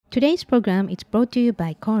Today's program is brought to you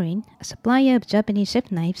by Korin, a supplier of Japanese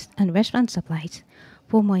chef knives and restaurant supplies.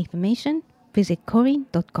 For more information, visit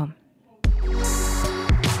korin.com.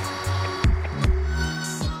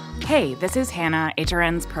 Hey, this is Hannah,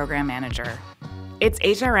 HRN's program manager. It's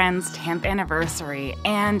HRN's 10th anniversary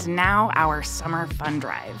and now our summer fun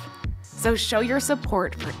drive. So show your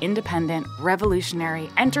support for independent, revolutionary,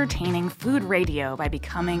 entertaining food radio by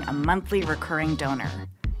becoming a monthly recurring donor.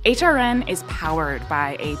 HRN is powered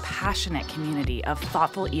by a passionate community of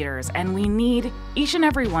thoughtful eaters, and we need each and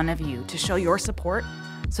every one of you to show your support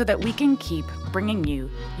so that we can keep bringing you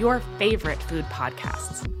your favorite food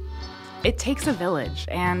podcasts. It takes a village,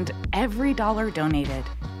 and every dollar donated,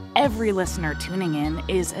 every listener tuning in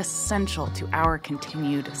is essential to our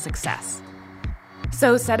continued success.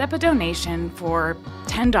 So set up a donation for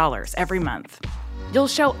 $10 every month. You'll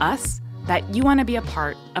show us that you want to be a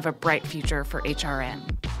part of a bright future for HRN.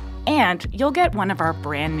 And you'll get one of our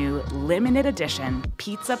brand new limited edition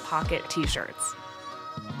Pizza Pocket t-shirts.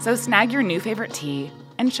 So snag your new favorite tea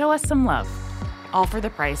and show us some love, all for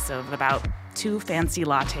the price of about 2 fancy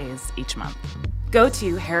lattes each month. Go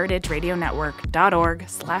to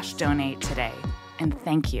heritageradionetwork.org/donate today, and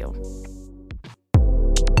thank you.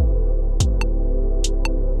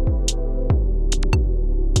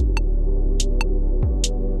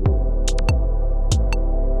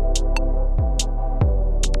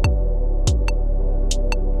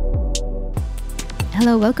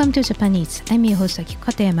 Hello, welcome to Japan Eats. I'm your host Akiko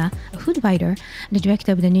Katayama, a food writer and the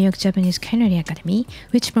director of the New York Japanese Culinary Academy,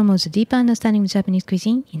 which promotes a deeper understanding of Japanese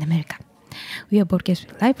cuisine in America. We are broadcasting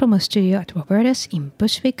live from our studio at Roberta's in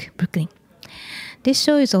Bushwick, Brooklyn. This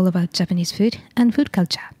show is all about Japanese food and food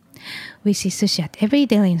culture. We see sushi at every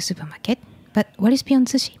deli and supermarket, but what is beyond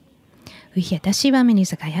sushi? We hear dashi ramen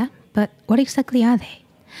izakaya, but what exactly are they?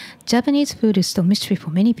 Japanese food is still a mystery for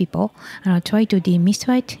many people, and I'll try to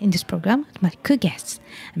demystify it in this program with my two guests.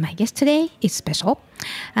 And my guest today is special.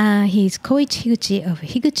 He is Koichi Higuchi of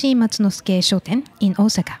Higuchi Matsunosuke Shoten in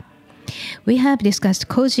Osaka. We have discussed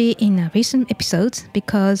koji in recent episodes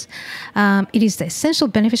because it is the essential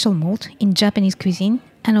beneficial mold in Japanese cuisine,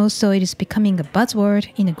 and also it is becoming a buzzword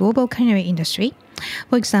in the global culinary industry.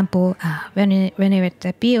 For example, René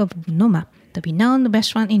Redzepi of Noma, the renowned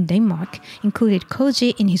restaurant in Denmark, included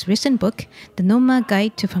koji in his recent book, The Noma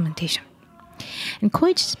Guide to Fermentation. And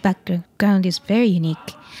Koichi's background is very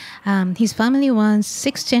unique. His family runs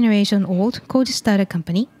 6th-generation-old koji starter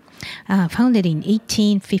company, founded in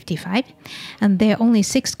 1855, and there are only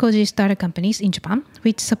 6 koji starter companies in Japan,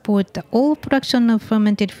 which support the all production of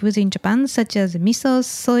fermented foods in Japan, such as miso,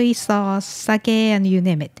 soy sauce, sake, and you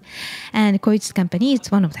name it. And Koichi's company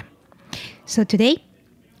is one of them. So today,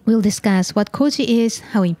 we'll discuss what koji is,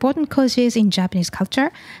 how important koji is in Japanese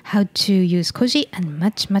culture, how to use koji, and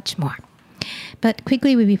much, much more. But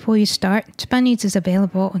quickly, before you start, Japan Eats is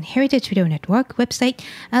available on Heritage Radio Network website,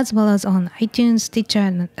 as well as on iTunes, Stitcher,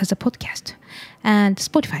 and as a podcast, and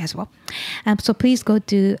Spotify as well. So please go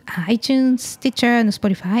to iTunes, Stitcher, and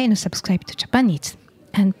Spotify, and subscribe to Japan Eats.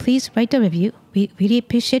 And please write a review. We really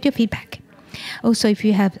appreciate your feedback. Also, if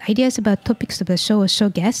you have ideas about topics of the show or show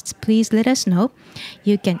guests, please let us know.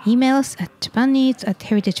 You can email us at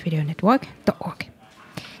japaneats@heritageradionetwork.org.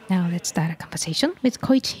 Now let's start a conversation with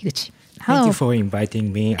Koichi Higuchi. Hello. Thank you for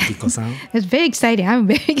inviting me, Akiko-san. It's very exciting. I'm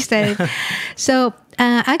very excited. So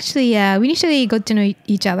actually, we initially got to know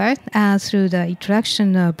each other through the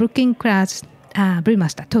introduction of Brooklyn class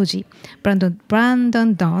brewmaster Toji,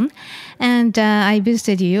 Brandon Don, and I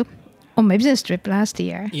visited you on my business trip last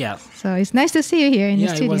year. Yeah. So it's nice to see you here in the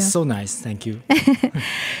studio. Yeah, it was so nice. Thank you.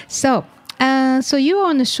 So you're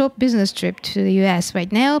on a short business trip to the U.S.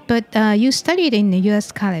 right now, but you studied in the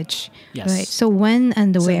U.S. college. Yes. Right? So when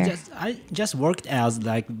and where? I just worked as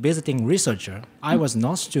like visiting researcher. I was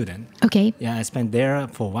not student. Okay. Yeah, I spent there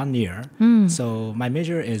for 1 year. So my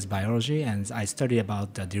major is biology, and I studied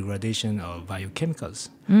about the degradation of biochemicals.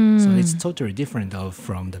 So it's totally different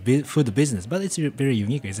from the food business, but it's very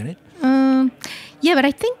unique, isn't it? Yeah, but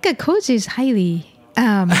I think koji is highly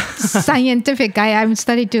scientific. I'm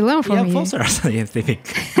studying to learn from you. Yeah, both are scientific.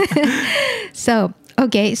 So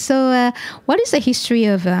what is the history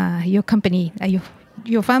of your company,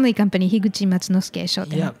 your family company, Higuchi Matsunosuke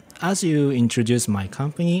Shoten? Yeah, as you introduced my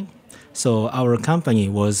company, so our company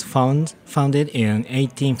was founded in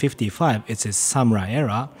 1855. It's a samurai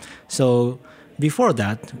era. So before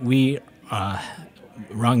that, we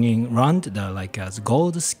run the like a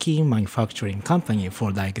gold skin manufacturing company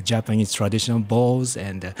for like Japanese traditional bowls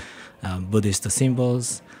and Buddhist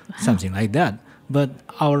symbols, something like that. But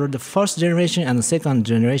the first generation and the second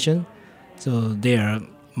generation, so they are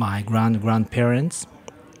my grandparents.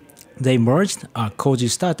 they merged a Koji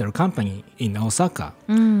starter company in Osaka.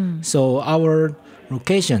 So our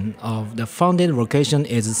location of the founded location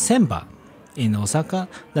is Senba in Osaka.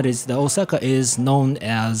 That is, the Osaka is known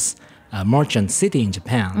as a merchant city in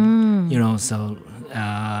Japan. So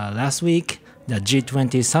last week the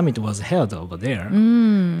G20 summit was held over there.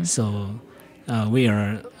 So we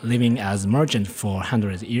are living as merchant for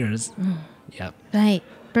 100 years. Yeah. Right.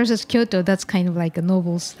 Versus Kyoto, that's kind of like a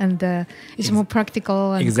nobles, and it's more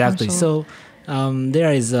practical. And exactly. commercial. So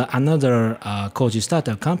there is another Koji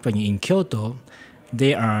starter company in Kyoto.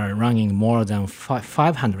 They are running more than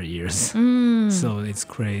 500 years. So it's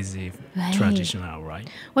crazy traditional, right?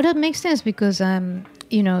 Well, that makes sense because,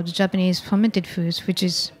 the Japanese fermented foods, which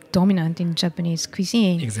is dominant in Japanese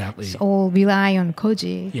cuisine, Exactly. all rely on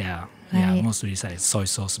koji. Yeah. Right. Yeah, mostly it's like soy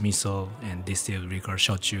sauce, miso, and distilled liquor,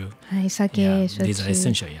 shochu. Sake, Yeah, shochu. these are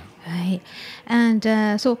essential, yeah. Right. And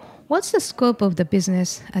so what's the scope of the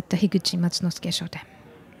business at the Higuchi Matsunosuke Shoten?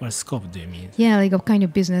 What scope do you mean? Yeah, like what kind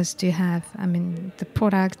of business do you have? I mean, the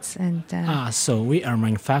products and... So we are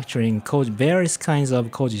manufacturing various kinds of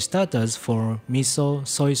koji starters for miso,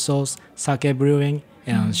 soy sauce, sake brewing,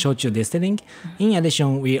 and shochu distilling. In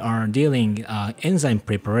addition, we are dealing enzyme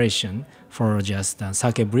preparation for just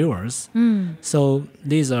sake brewers. So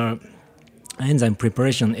these are enzyme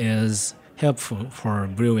preparation is helpful for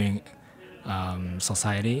brewing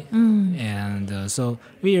society, and so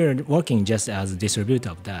we are working just as a distributor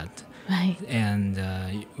of that. Right. And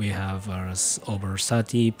we have over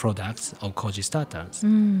 30 products of koji starters.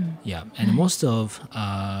 Yeah, and most of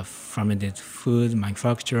fermented food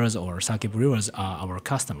manufacturers or sake brewers are our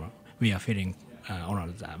customer. We are feeling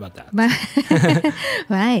honored about that.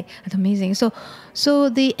 Right. That's amazing. So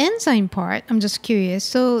the enzyme part, I'm just curious.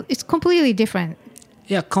 So it's completely different.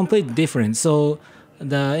 Yeah, completely different. So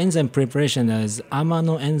the enzyme preparation is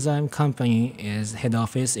Amano Enzyme Company is head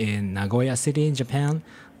office in Nagoya City, Japan.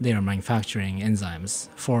 They are manufacturing enzymes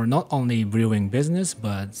for not only brewing business,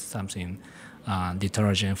 but something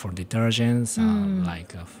detergent for detergents,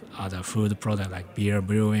 like other food product like beer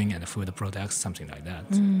brewing and food products, something like that.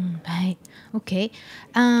 Right. Okay.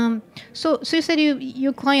 So you said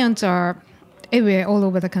your clients are everywhere, all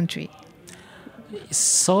over the country.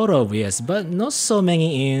 Sort of, yes, but not so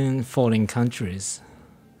many in foreign countries.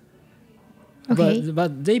 Okay.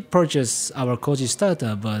 But they purchase our koji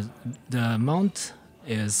starter, but the amount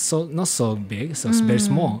is not so big, so it's very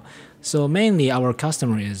small. So mainly our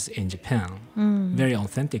customer is in Japan. Very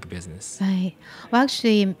authentic business. Right. Well,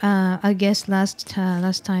 actually, I guess last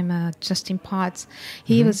time, Justin Potts,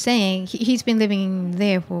 he was saying he's been living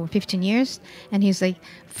there for 15 years, and he's like,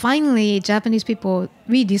 finally, Japanese people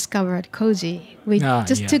rediscovered koji. We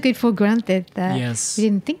just took it for granted that we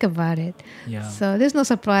didn't think about it. Yeah. So there's no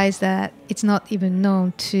surprise that it's not even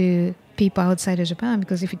known to people outside of Japan,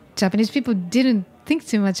 because if Japanese people didn't think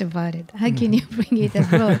too much about it, how can you bring it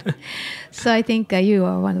abroad? So I think you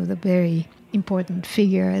are one of the very important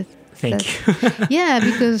figures. Thank you. Yeah,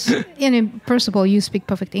 because first of all, you speak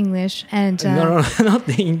perfect English, and no, not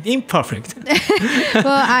imperfect.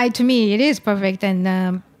 well, to me, it is perfect, and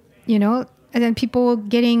and then people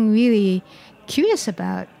getting really curious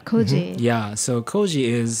about koji. Yeah, so koji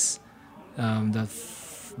is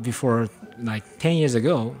before like 10 years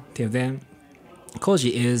ago till then.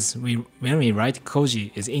 Koji is when we write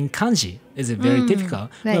koji is in kanji. It's very typical.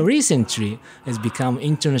 Right. But recently it's become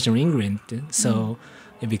international ingredient, so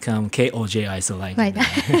it become KOJI. So like Right.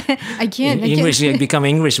 I can't. English it become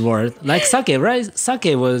English word like sake. Right?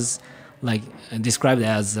 Sake was like described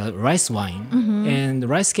as rice wine, and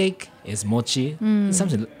rice cake is mochi.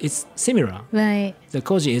 Something it's similar. Right. The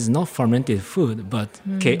koji is not fermented food, but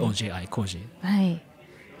KOJI koji. Right.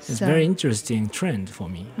 It's very interesting trend for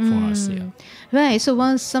me, for us. Yeah. Right. So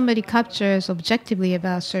once somebody captures objectively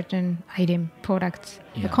about certain item, product,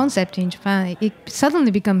 the concept in Japan, it suddenly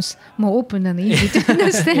becomes more open and easy to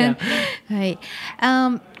understand. Right.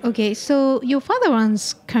 Okay. So your father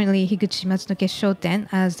runs currently Higuchi Matsunosuke Shoten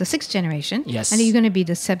as the 6th generation. Yes. And you're going to be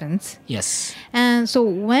the 7th. Yes. And so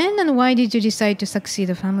when and why did you decide to succeed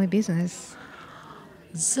a family business?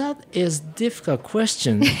 That is difficult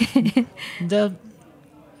question.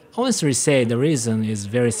 Honestly say the reason is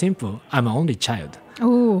very simple. I'm an only child.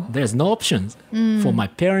 Oh. There's no options for my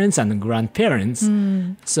parents and grandparents.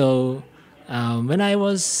 So when I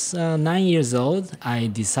was 9 years old, I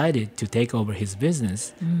decided to take over his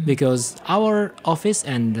business because our office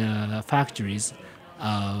and factories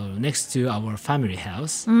are next to our family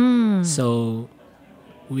house. So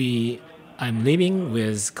I'm living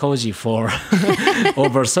with Koji for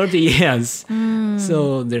over 30 years.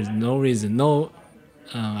 So there's no reason, no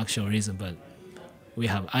actual reason, but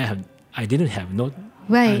I didn't have no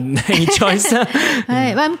Right. any choice.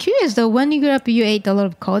 Right. Well, I'm curious though, when you grew up, you ate a lot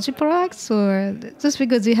of koji products, or just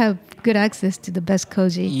because you have good access to the best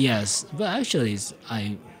koji? Yes, but actually,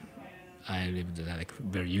 I lived like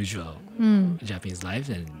very usual Japanese life,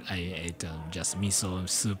 and I ate just miso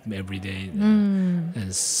soup every day, and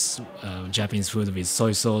Japanese food with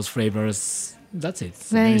soy sauce flavors. That's it.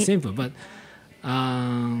 It's very Right. simple. But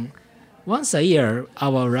once a year,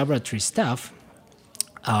 our laboratory staff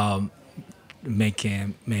make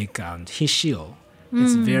hishio.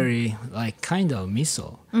 It's very like kind of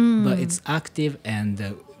miso, but it's active and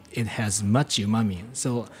it has much umami.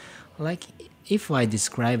 So, like if I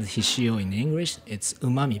describe hishio in English, it's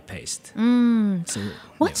umami paste. So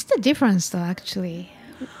What's the difference though, actually,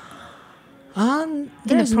 in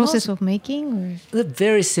the there's process of making? Or? they're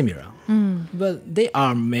very similar, but they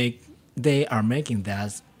are making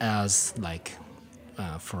that as like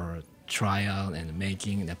for trial and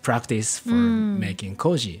making the practice for making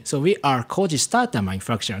koji. So we are koji starter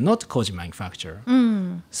manufacturer, not koji manufacturer.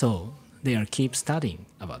 So they are keep studying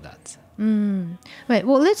about that. Right.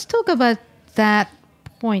 Well, let's talk about that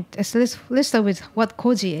point. So let's start with what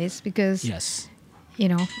koji is, because Yes.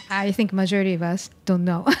 I think majority of us don't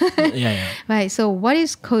know. Yeah. Right. So what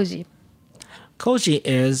is koji? Koji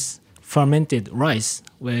is fermented rice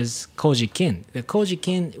with koji kin. The koji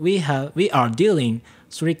kin we are dealing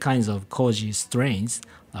 3 kinds of koji strains.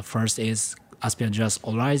 The first is Aspergillus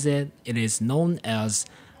oryzae. It is known as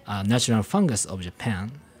natural fungus of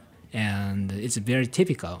Japan, and it's very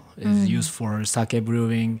typical. It's used for sake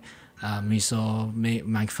brewing, miso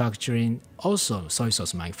manufacturing, also soy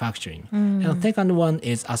sauce manufacturing. And the second one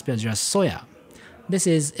is Aspergillus soya. This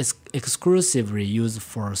is exclusively used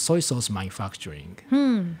for soy sauce manufacturing.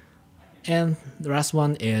 And the last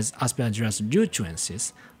one is Aspergillus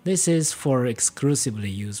luchuensis. This is for exclusively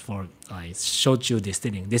used for like shochu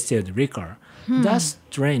distilling, distilled liquor. That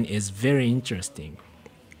strain is very interesting.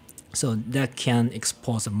 So that can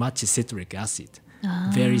expose much citric acid,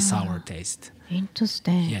 very sour taste.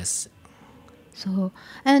 Interesting. Yes, So,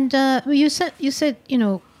 and you said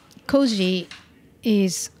koji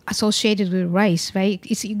is associated with rice, right?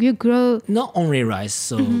 You grow. not only rice,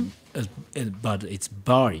 so but it's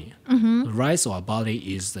barley. Rice or barley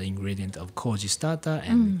is the ingredient of koji starter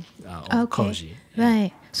and of koji.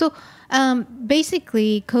 Right. So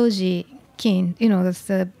basically, koji kin, that's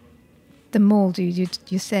the mold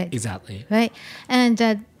you said, Exactly. right? And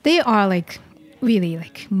they are like really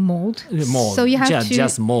like mold. Mold. So you have to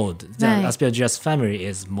just mold. The Right. Aspergillus family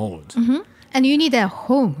is mold. and you need a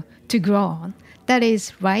home to grow on. That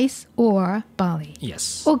is rice or barley,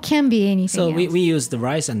 Yes. or can be anything. So else. we use the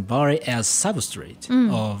rice and barley as substrate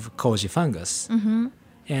of koji fungus.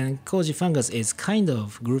 And koji fungus is kind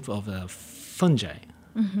of group of fungi.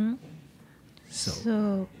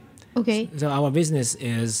 So okay, So our business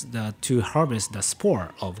is to harvest the spore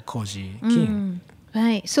of koji kin.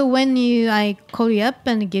 right. So when I call you up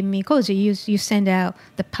and give me koji, you send out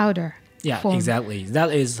the powder. Yeah, form. exactly.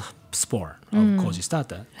 That is spore of koji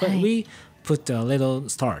starter. But Right. we put a little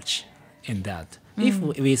starch in that. If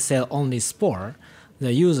we sell only spore,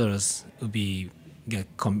 the users will be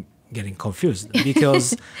getting confused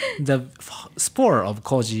because the spore of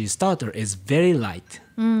koji starter is very light.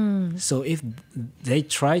 So if they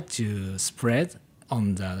try to spread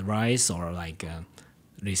on the rice or like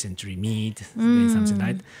recently meat, something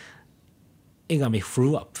like that, it's gonna be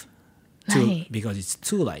flew up Right. because it's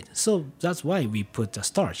too light. So that's why we put the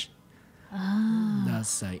starch.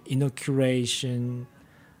 That's inoculation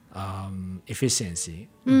efficiency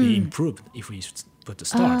will be improved if we put the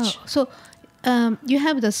starch. Oh, so you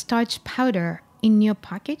have the starch powder in your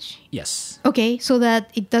package? Yes. Okay, so that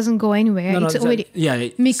it doesn't go anywhere. It's already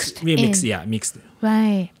mixed We mix, in. yeah, mixed.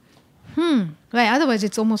 Right. Right. Otherwise,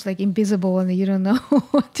 it's almost like invisible, and you don't know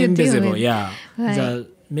what to deal Invisible, with. yeah. Right. The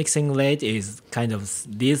mixing rate is kind of,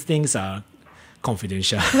 these things are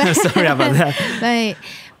confidential. Sorry about that. Right.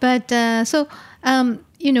 But so,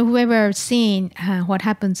 whoever seen what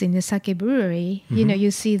happens in the sake brewery,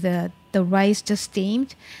 you see the rice just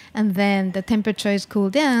steamed, and then the temperature is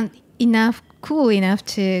cooled down cool enough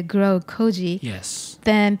to grow koji. Yes.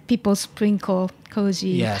 Then people sprinkle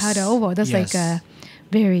koji Yes. powder over. That's like Yes. a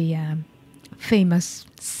very famous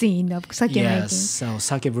scene of sake Yes, making. so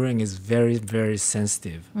sake brewing is very, very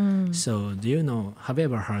sensitive. So do you know, have you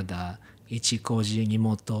ever heard the Ichikoji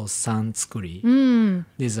Nimoto San Tsukuri?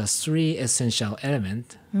 These are 3 essential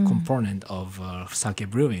component of sake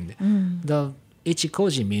brewing. The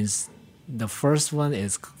Ichikoji means the first one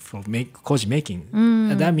is for koji making.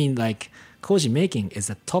 And that means like koji making is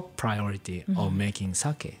the top priority of making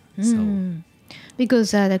sake. So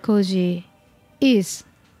Because the koji is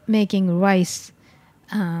making rice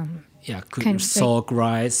Yeah, kind of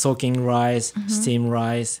soaking rice, steam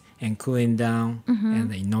rice, and cooling down,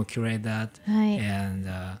 and inoculate that, Right. and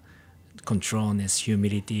control its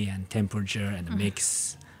humidity and temperature, and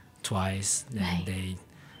mix twice. Then Right. they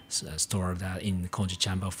store that in koji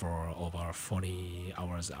chamber for over 40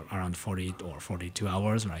 hours, around 40 or 42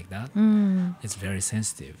 hours, like that. It's very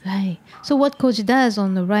sensitive. Right. So what Koji does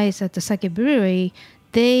on the rice at the sake brewery,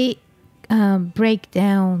 they break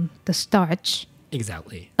down the starch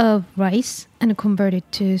Exactly. of rice and convert it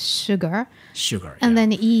to sugar, Sugar. and yeah. then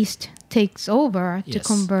the yeast takes over to Yes.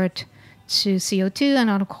 convert to CO2 and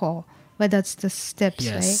alcohol. But that's the steps,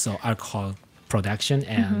 Yes, right? so alcohol production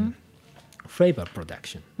and flavor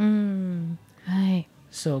production. Right.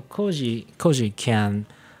 So koji can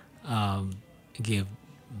give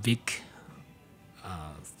big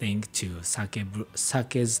thing to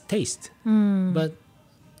sake's taste, but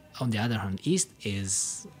on the other hand, yeast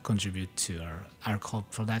is contribute to our alcohol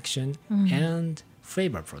production and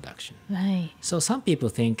flavor production. Right. So some people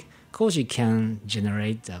think koji can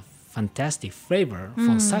generate a fantastic flavor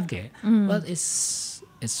for sake, but it's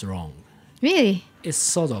wrong. Really? It's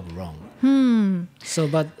sort of wrong. So,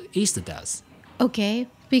 but yeast does. Okay.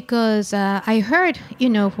 Because I heard,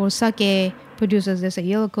 for sake producers, there's a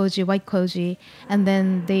yellow koji, white koji, and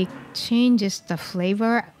then they changes the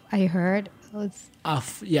flavor. I heard. It's-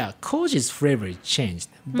 Yeah, koji's flavor is changed,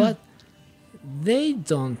 but they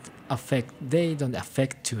don't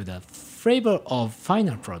affect to the flavor of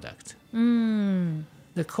final product.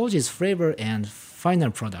 The koji's flavor and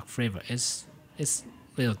final product flavor is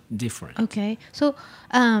little different. Okay. So,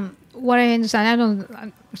 what I understand, I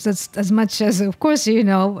don't as much as, of course, you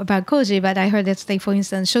know about koji, but I heard that, like, for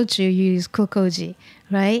instance, shochu, you use kurokoji,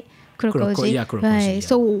 right? Kurokoji. Yeah, kurokoji, Right. yeah.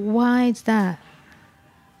 So, why is that?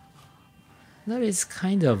 That is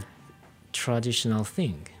kind of traditional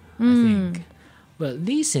thing, I think. But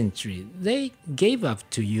recently, they gave up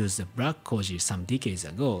to use the black koji some decades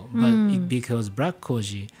ago. But because black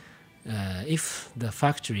koji, if the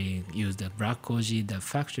factory used the black koji, the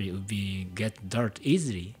factory would get dirt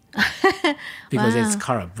easily because it's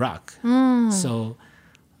color black. So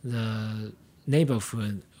the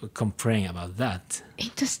neighborhood would complain about that.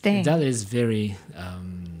 Interesting. That is very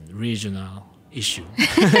regional issue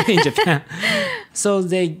in Japan. So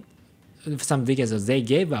some decades they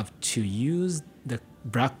gave up to use the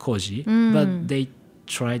black koji, but they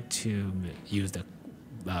tried to use the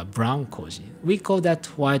brown koji. We call that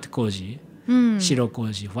white koji, shiro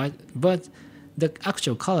koji, white, but the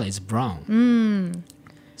actual color is brown.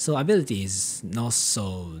 So ability is not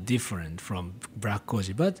so different from black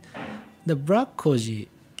koji, but the black koji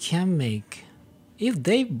can make, if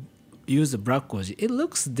they use the black koji, it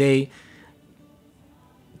looks they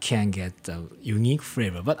can get a unique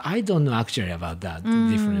flavor, but I don't know actually about that, the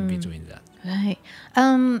difference between that. Right.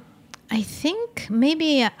 I think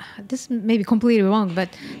maybe this may be completely wrong, but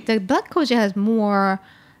the black koji has more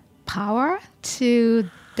power to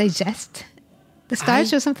digest the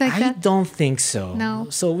starch or something like I that. don't think so. No.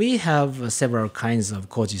 So we have several kinds of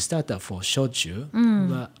koji starter for shochu,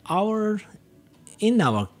 but in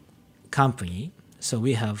our company, so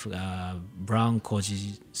we have brown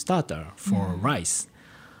koji starter for rice.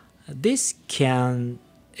 This can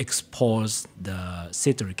expose the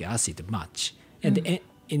citric acid much, and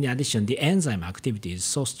in addition, the enzyme activity is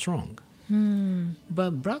so strong.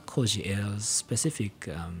 But black koji is specific,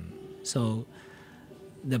 so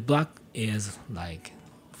the black is like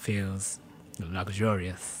feels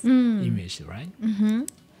luxurious image, right?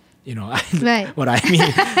 You know Right. what I mean,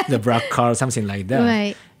 the black car, something like that.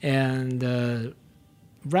 Right. And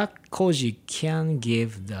black koji can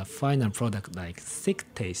give the final product like thick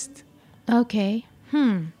taste. Okay.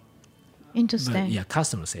 But Interesting. yeah,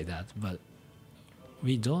 customers say that, but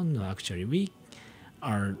we don't know actually. We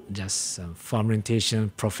are just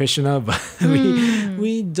fermentation professional, but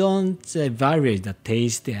we don't evaluate the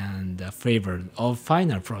taste and the flavor of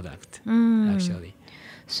final product actually.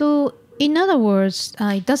 So, in other words,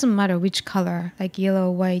 it doesn't matter which color, like yellow,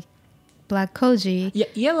 white, black koji. Yeah,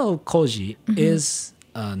 yellow koji is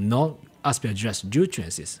not aspergillus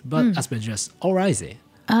nutriensis, but aspergillus oryzae.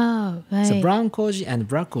 Oh, right. So brown koji and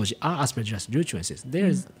black koji are aspergillus nutriensis.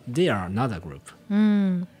 They are another group.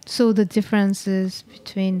 So the differences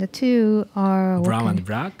between the two are what Brown kind and of-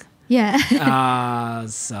 black. Yeah.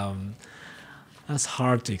 So that's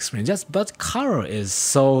hard to explain. But color is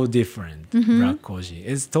so different. Black koji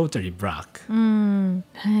is totally black.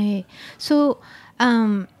 Right. So,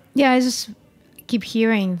 yeah, I just keep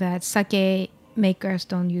hearing that sake makers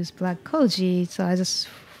don't use black koji. So I just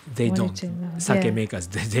They wanted don't. to know. Sake Yeah. makers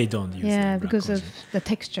they don't use Yeah, black because koji. of the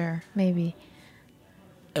texture, maybe.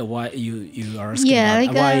 Why you are asking Yeah, about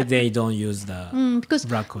like, why they don't use the because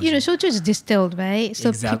black koji? shochu is distilled, right? So people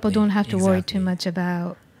Exactly, don't have to worry too exactly. much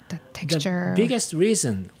about the texture. The biggest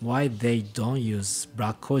reason why they don't use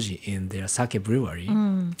black koji in their sake brewery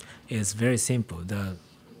is very simple. The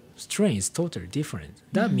strain is totally different.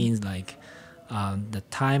 That means like the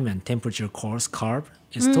time and temperature course curve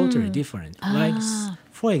is totally different. Like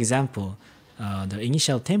for example, the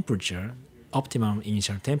initial temperature, optimum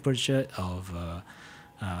initial temperature of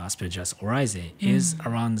Aspergillus oryzae is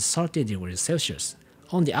around 30 degrees Celsius.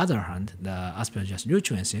 On the other hand, the Aspergillus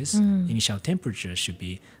luchuensis initial temperature should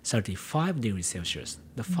be 35 degrees Celsius.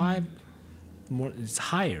 The 5 more is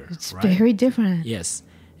higher, It's right? very different. Yes.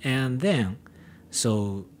 And then,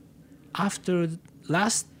 so after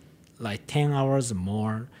last like 10 hours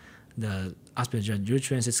more, the Aspergillus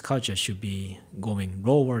luchuensis culture should be going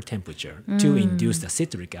lower temperature to induce the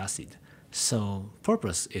citric acid. So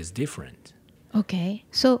purpose is different. Okay.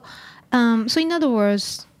 So, so in other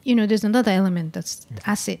words, there's another element that's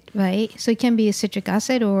acid, right? So it can be citric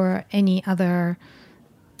acid or any other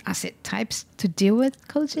acid types to deal with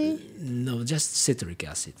koji? No, just citric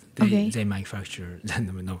acid. They manufacture,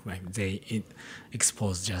 they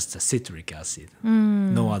expose just the citric acid,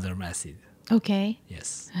 no other acid. Okay.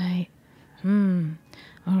 Yes. Right.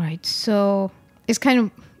 All right. So it's kind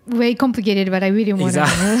of very complicated, but I really want to know.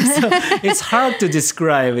 Exactly. So it's hard to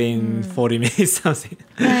describe in 40 minutes something.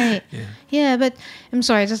 Right. Yeah, but I'm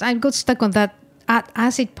sorry, I got stuck on that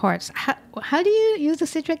acid parts. How do you use the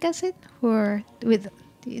citric acid for with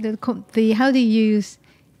the how do you use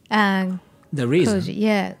The reason koji?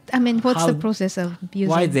 Yeah, I mean, what's the How- process of using?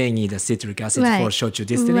 why they need a citric acid Right. for shochu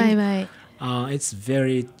distilling? Right. It's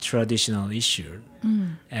very traditional issue,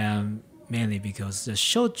 mainly because the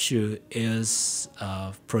shochu is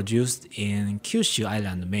produced in Kyushu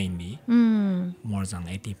Island mainly, more than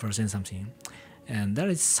 80% something, and that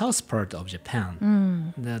is south part of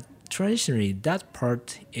Japan. That traditionally that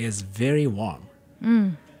part is very warm.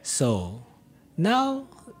 So now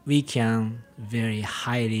we can very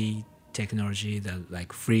highly technology that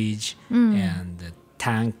like fridge and the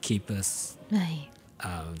tank keep us Right.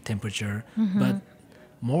 temperature, but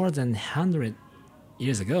more than 100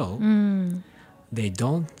 years ago, they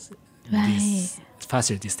don't this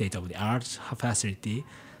facility state of the art facility,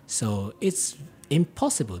 so it's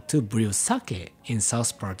impossible to brew sake in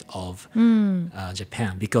south part of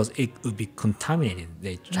Japan because it would be contaminated.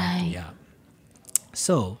 They tried to, Right. yeah.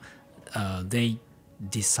 So they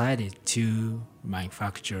decided to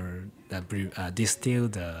manufacture the distill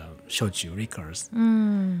the shochu liquors.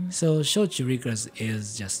 So shochu liquors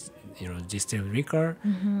is just distilled liquor,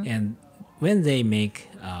 and when they make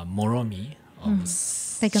moromi of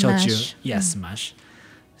Like a shochu, mash. yes, mash.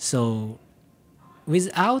 So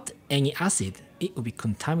without any acid, it will be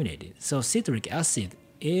contaminated. So citric acid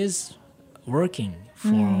is working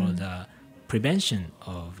for the prevention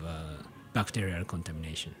of bacterial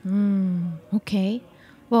contamination. Okay.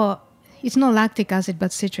 Well, it's not lactic acid,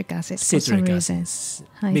 but citric acid for some Citric reason. acid,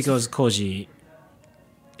 I see. because koji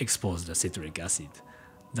exposed the citric acid.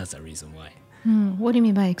 That's the reason why. What do you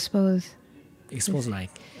mean by expose? Exposed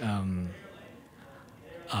like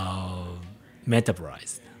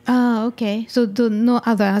metabolized. Oh, okay. So no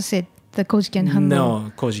other acid the koji can handle.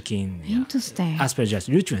 No, koji can. Yeah. Interesting. Aspergillus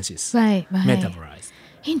luchuensis Right. metabolized.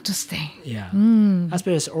 Interesting. Yeah.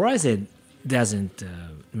 Aspergillus oryzae doesn't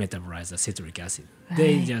metabolize the citric acid.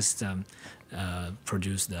 They Right. just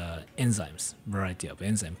produce the enzymes, variety of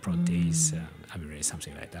enzyme, protease, amylase,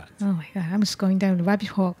 something like that. Oh my god, I'm just going down the rabbit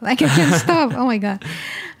hole. Like I can't stop. Oh my god.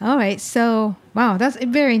 All right. So wow, that's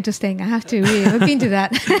very interesting. I have to really look into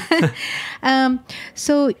that.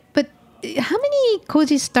 So, but how many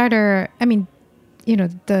koji starter? I mean,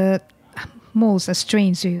 the molds or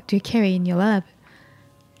strains do you carry in your lab?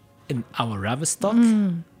 In our lab stock,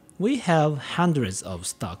 we have hundreds of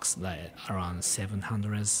stocks, like around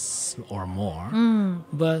 700 or more.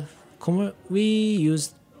 But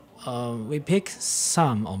we pick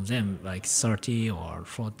some of them, like 30 or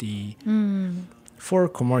 40, for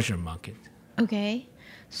commercial market. Okay.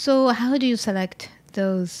 So how do you select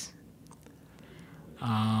those?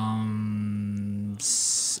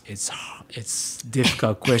 It's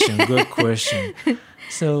difficult question. Good question.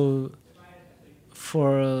 So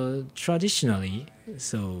for traditionally,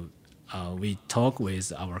 so we talk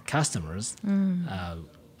with our customers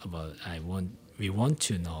about we want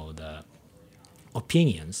to know the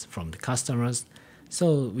opinions from the customers.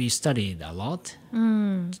 So we studied a lot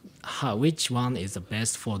which one is the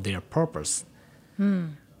best for their purpose.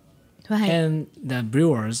 Right. And the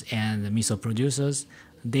brewers and the miso producers,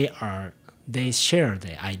 they share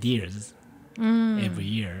the ideas every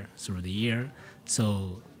year through the year.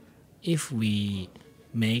 So if we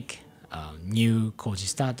make a new koji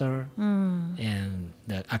starter and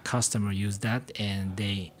a customer use that and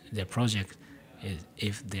their project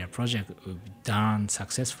if their project will be done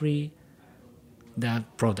successfully,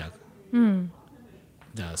 that product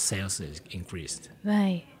the sales is increased.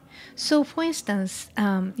 Right. So, for instance,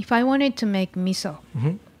 if I wanted to make miso,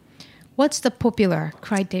 what's the popular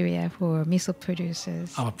criteria for miso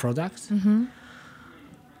producers? Our product?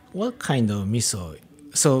 What kind of miso?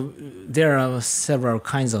 So there are several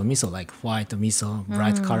kinds of miso, like white miso,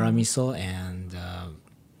 bright color miso, and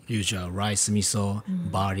usual rice miso,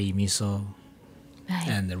 barley miso, Right.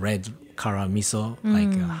 and the red color miso, like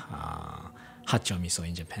hacho miso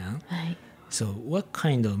in Japan. Right. So what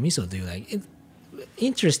kind of miso do you like?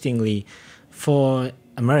 Interestingly, for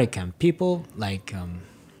American people, like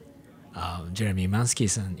Jeremy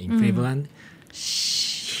Mansky-san in Cleveland,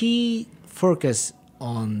 he focused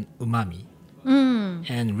on umami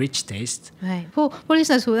and rich taste. Right. For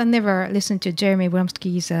listeners who have never listened to Jeremy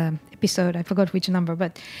Bromsky's episode, I forgot which number,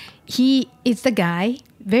 but he is the guy,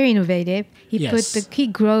 very innovative. He he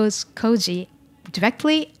grows koji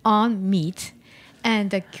directly on meat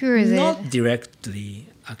and cures Not it. directly,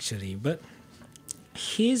 actually, but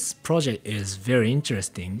his project is very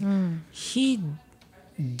interesting. He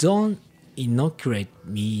don't inoculate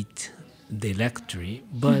meat directly,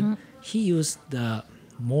 but he used the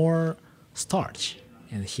more starch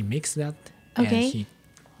and he mixed that Okay. and he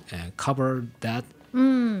covered that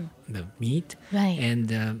the meat Right. and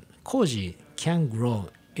koji can grow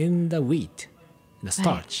in the wheat, the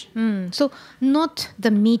starch. So not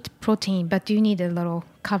the meat protein, but you need a little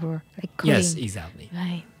cover, like coating. Yes, exactly.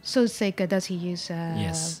 Right. So it's like, does he use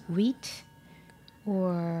Yes. wheat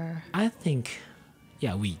or? I think,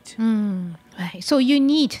 yeah, wheat. Right. So you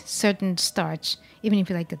need certain starch, even if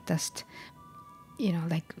you like the dust,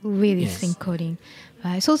 like really Yes. thin coating.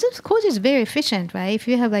 Right. So this koji is very efficient, right? If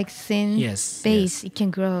you have like thin Yes, base, it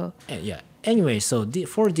can grow. Yeah. Anyway, so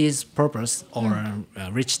for this purpose or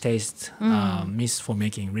rich taste for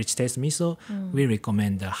making rich taste miso, we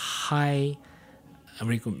recommend the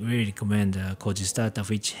we recommend the koji starter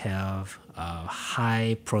which have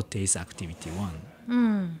high protease activity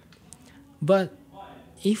one. But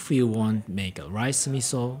if you want make a rice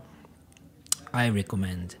miso, I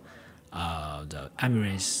recommend the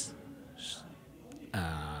amylase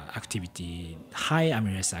activity, high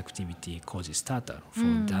amylase activity koji starter for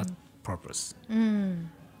that purpose.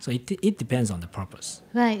 So it depends on the purpose.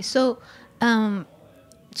 Right. So,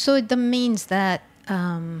 so that means that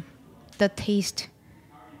the taste,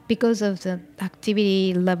 because of the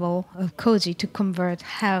activity level of koji, to convert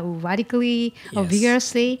how radically or Yes.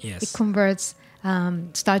 vigorously Yes. it converts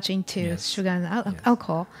starch into Yes. sugar and Yes.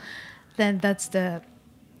 alcohol, then that's the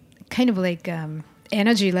kind of like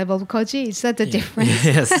energy level of koji. Is that the difference?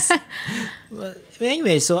 Yes. Well,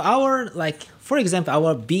 anyway, so for example,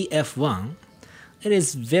 our BF1, it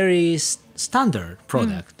is very standard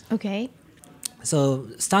product. Okay. So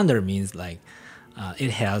standard means like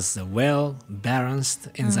it has a well balanced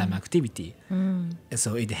enzyme activity.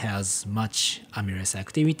 So it has much amylase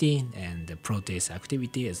activity and the protease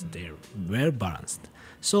activity is they're well balanced.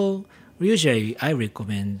 So usually I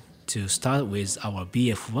recommend to start with our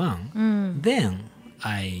BF1. Then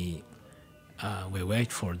I will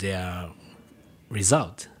wait for their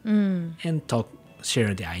result and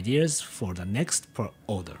share the ideas for the next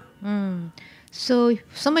order. So if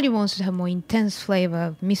somebody wants to have more intense flavor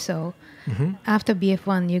of miso, after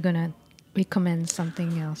BF1, you're going to recommend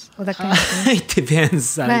something else or that kind of thing? It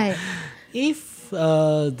depends. Right. If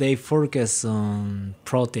they focus on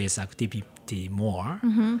protease activity more,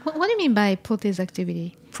 What do you mean by protease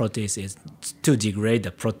activity? protease is to degrade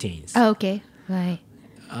the proteins. Oh, okay. Right.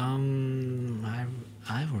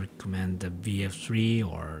 I would recommend the BF3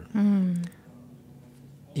 or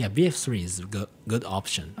BF3 is a good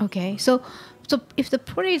option. Okay. So if the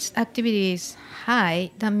protease activity is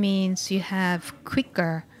high, that means you have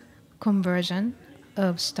quicker conversion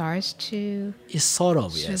of starch to... It's sort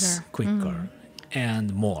of yes, Sugar. quicker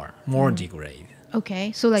and more degrade.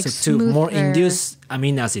 Okay. So like So to more smoother- induce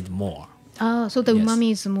amino acid more. Oh, so the Yes.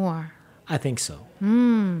 umami is more. I think so.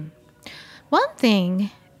 One thing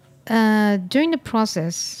during the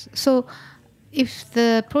process, so if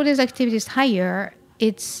the protease activity is higher,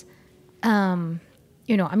 it's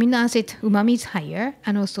amino acid umami is higher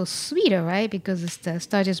and also sweeter, right? Because the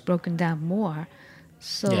starch is broken down more.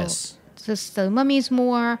 So Yes. just the umami is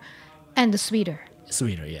more and the sweeter.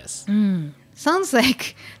 Sweeter, yes. Sounds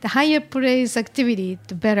like the higher protease activity,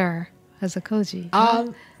 the better as a koji.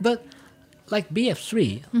 But like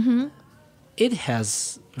BF3, it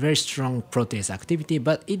has very strong protease activity,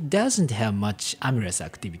 but it doesn't have much amylase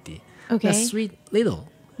activity. Okay. The sweet little.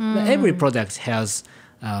 But every product has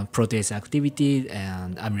protease activity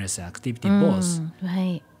and amylase activity both.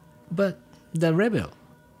 Right. But the level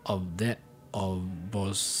of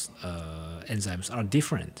both enzymes are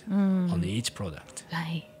different on each product.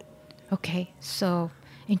 Right. Okay. So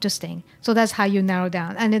interesting. So that's how you narrow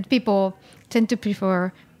down. And then people tend to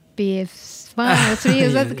prefer BF1 or 3 or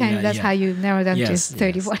that's how you narrow down to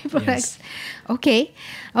 34 products. Okay.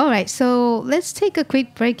 All right. So let's take a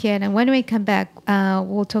quick break here. And when we come back,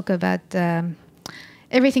 we'll talk about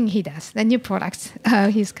everything he does, the new products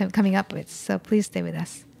he's coming up with. So please stay with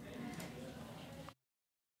us.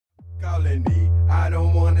 Calling me, I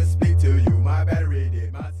don't wanna speak to you. My battery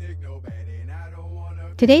did my signal bad and I don't wanna.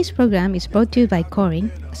 Today's program is brought to you by Korin,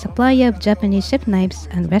 a supplier of Japanese chef knives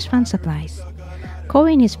and restaurant supplies.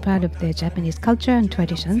 Korin is proud of their Japanese culture and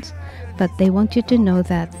traditions, but they want you to know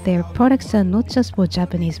that their products are not just for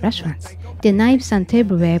Japanese restaurants. Their knives and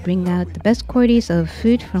tableware bring out the best qualities of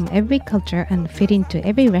food from every culture and fit into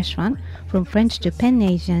every restaurant, from French to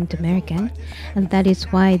Pan-Asian to American, and that is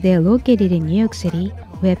why they are located in New York City,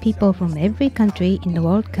 where people from every country in the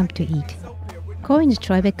world come to eat. Korin's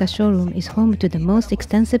Tribeca showroom is home to the most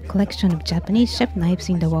extensive collection of Japanese chef knives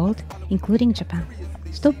in the world, including Japan.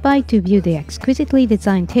 Stop by to view their exquisitely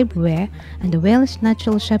designed tableware and the Welsh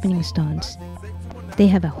natural sharpening stones. They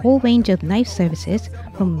have a whole range of knife services,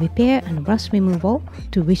 from repair and rust removal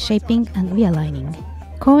to reshaping and realigning.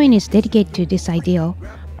 Korin is dedicated to this ideal,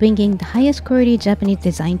 bringing the highest quality Japanese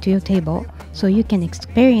design to your table so you can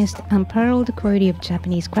experience the unparalleled quality of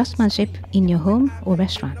Japanese craftsmanship in your home or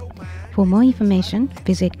restaurant. For more information,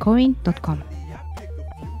 visit korin.com.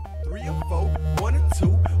 3 or 4, 1 or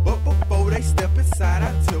 2, but before they step inside,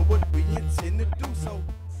 I tell what we intend to do. So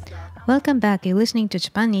Welcome back. You're listening to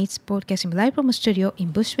Japan Eats, broadcasting live from a studio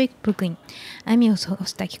in Bushwick, Brooklyn. I'm your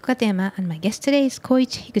host, Akiko Katayama, and my guest today is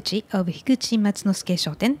Koichi Higuchi of Higuchi Matsunosuke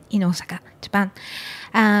Shoten in Osaka, Japan,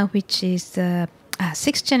 which is a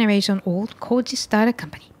 6th generation old koji starter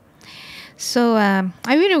company. So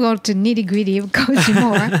I really want to nitty gritty of koji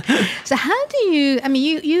more. So how do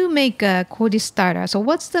you make a koji starter. So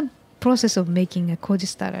what's the process of making a koji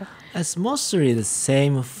starter? It's mostly the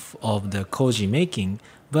same of the koji making,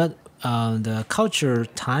 but the culture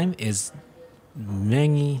time is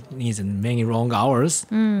many long hours.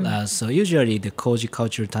 So usually the koji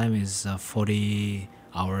culture time is 40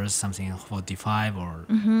 hours, something 45 or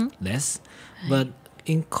less. But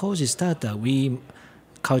in koji starter, we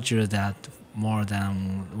culture that more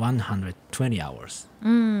than 120 hours.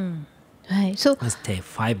 Right. So Let's take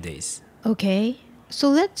 5 days. okay. So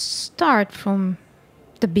let's start from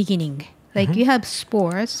the beginning. Like you have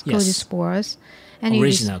spores, Yes. koji spores, and you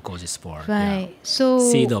Original koji spore. right. Yeah. So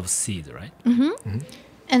Seed of seed, right?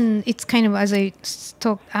 and it's kind of, as I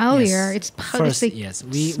talked earlier, Yes. it's First, like yes.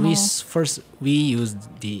 small. We use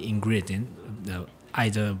the ingredient,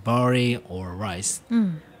 either barley or rice,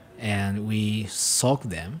 and we soak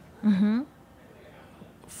them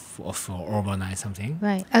for overnight something.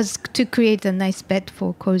 Right, as to create a nice bed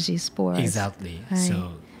for koji spores. Exactly. Right.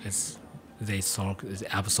 So they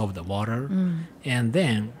absorb the water, and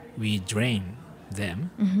then we drain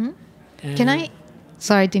them. And Can I?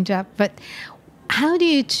 Sorry to interrupt, but how do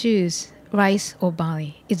you choose rice or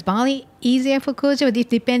barley? Is barley easier for koji, or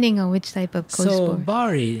depending on which type of koji So spore?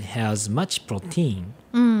 barley has much protein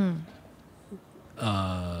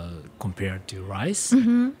compared to rice,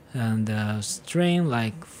 and strain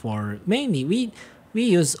like for mainly we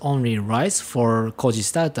use only rice for koji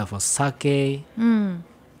starter for sake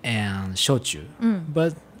and shochu,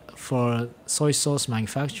 but for soy sauce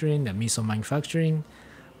manufacturing, the miso manufacturing,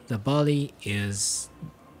 the barley is,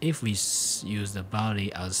 if we use the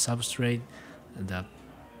barley as substrate, the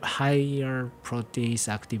higher protease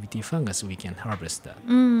activity fungus we can harvest that.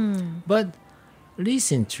 But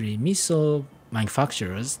recently, miso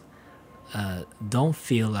manufacturers don't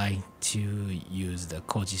feel like to use the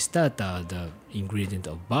koji starter, the ingredient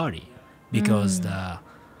of barley, because the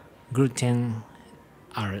gluten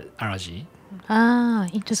allergy. Ah,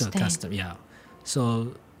 So interesting. custom, yeah.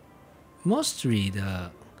 So mostly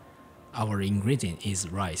our ingredient is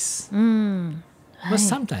rice, but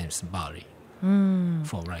sometimes barley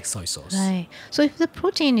for like soy sauce. Right. So if the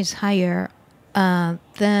protein is higher,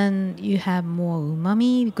 then you have more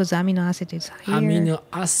umami because amino acid is higher. Amino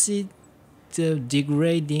acid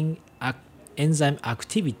degrading enzyme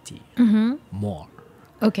activity more.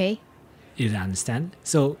 Okay. You understand?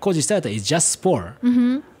 So koji starter is just spore.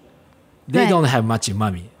 They Right. don't have much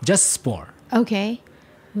umami, just spore. Okay.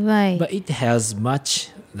 Right. But it has much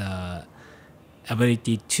the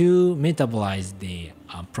ability to metabolize the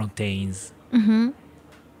proteins.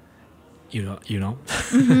 You know.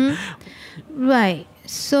 Right.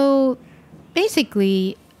 So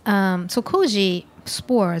basically, so koji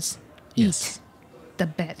spores Yes. eat the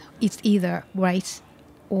bed. It's either rice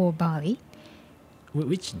or barley.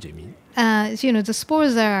 Which do you mean? So, the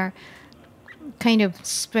spores are kind of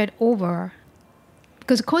spread over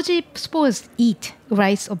because koji spores eat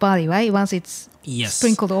rice or barley, right? Once it's Yes.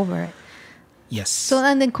 sprinkled over it. Yes. So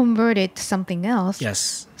and then convert it to something else.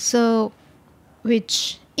 yes. So,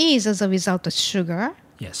 which is as a result of sugar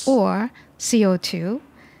Yes. or CO2,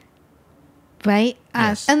 right?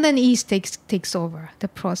 Yes. And then yeast takes over the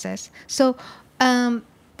process. So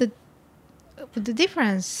the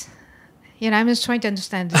difference, I'm just trying to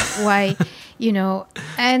understand why,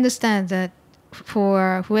 I understand that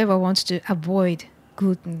for whoever wants to avoid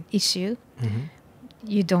gluten issue,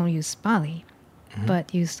 you don't use barley,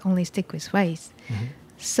 but you only stick with rice.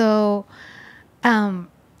 So,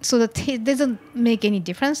 so the doesn't make any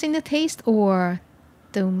difference in the taste or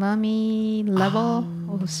the umami level.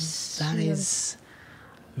 That is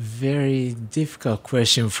very difficult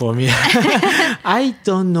question for me. I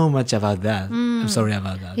don't know much about that. I'm sorry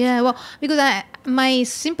about that. Yeah, well, because my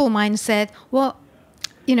simple mind said, well,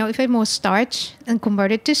 if I more starch and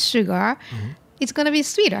convert it to sugar, it's going to be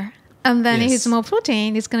sweeter. And then if Yes. it's more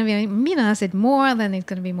protein, it's going to be amino acid more, then it's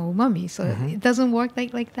going to be more umami. So it doesn't work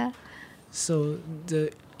like that. So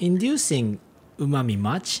the inducing umami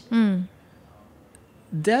much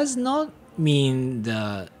does not mean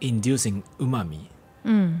the inducing umami.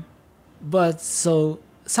 But so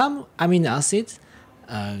some amino acids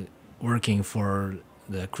working for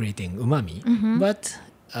the creating umami, but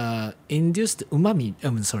induced umami.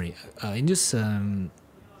 Induced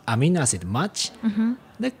amino acid much.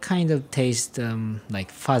 That kind of taste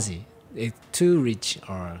like fuzzy. It's too rich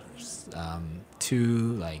or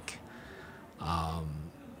too like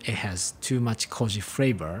it has too much koji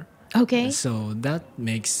flavor. Okay. So that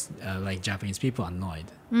makes like Japanese people annoyed.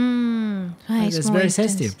 Right, It's more very intense.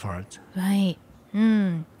 sensitive part. Right.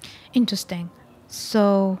 Interesting.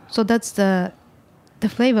 So that's the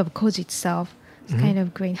flavor of koji itself. It's kind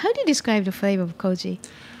of green. How do you describe the flavor of koji?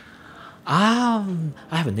 I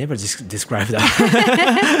have never described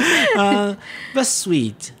that. But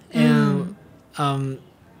sweet. And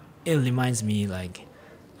it reminds me like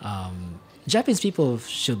Japanese people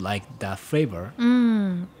should like that flavor.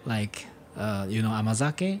 Like,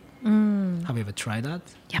 amazake. Have you ever tried that?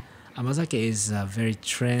 Yep. Amazake is a very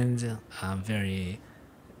trend, very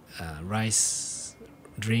rice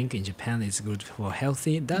drink in Japan. It's good for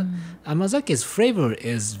healthy. That amazake's flavor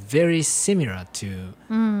is very similar to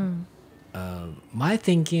my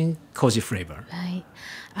thinking koji flavor.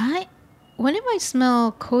 Right. Whenever I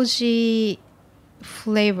smell koji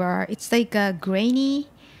flavor, it's like a grainy,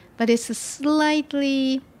 but it's a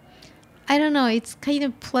slightly, I don't know, it's kind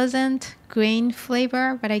of pleasant grain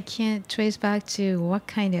flavor, but I can't trace back to what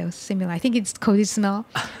kind of similar. I think it's koji smell.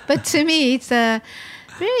 But to me, it's a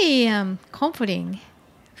very comforting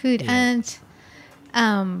food. Yeah.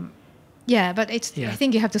 And but it's. I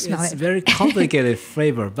think you have to smell It's it. very complicated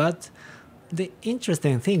flavor, but the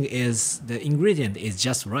interesting thing is the ingredient is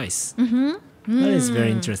just rice. That is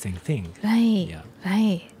very interesting thing. Right. Yeah.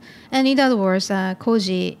 Right. And in other words,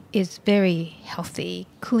 koji is very healthy,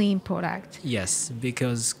 clean product. Yes,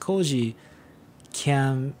 because koji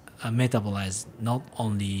can metabolize not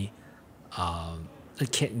only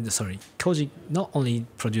koji not only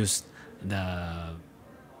produce the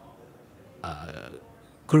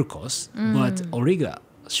glucose but oligo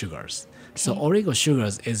sugars. So oligo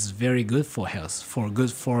sugars is very good for health,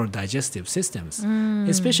 good for digestive systems,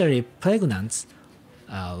 especially pregnant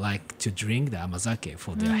like to drink the amazake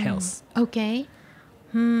for their health. Okay.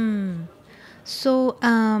 So,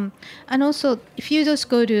 and also, if you just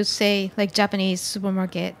go to, say, like Japanese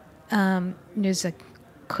supermarket, there's a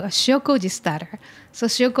shiokoji starter. So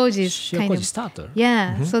shiokoji is kind Shiokoji of... starter.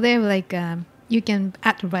 Yeah. So they have like, you can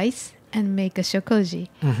add rice and make a shiokoji.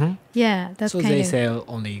 Yeah, that's So kind they of... sell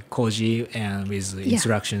only koji and with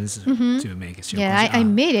instructions to make a shiokoji. Yeah, I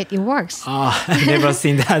made it. It works. I've never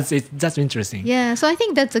seen that. That's interesting. Yeah, so I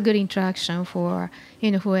think that's a good interaction for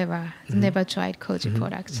whoever has never tried koji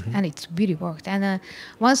products, and it's really worked. And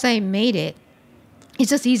once I made it, it's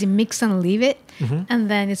just easy mix and leave it, and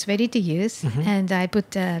then it's ready to use. And I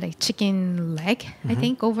put like chicken leg, I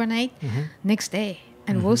think, overnight, next day,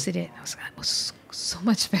 and roasted it. I was like, it was so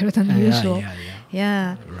much better than usual.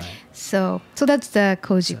 Yeah. Right. So that's the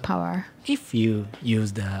koji power. If you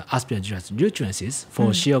use the asparagine nutrients for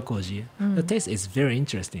shiokoji, the taste is very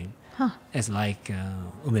interesting. It's like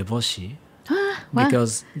umeboshi Wow.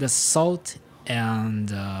 because the salt and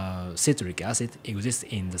citric acid exists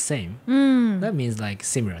in the same. That means like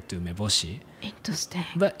similar to meboshi. Interesting.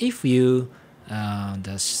 But if you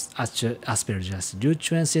the aspergillus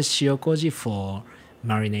luchuensis shiokoji for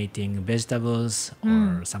marinating vegetables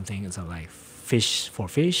or something so like fish for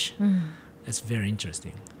fish, it's very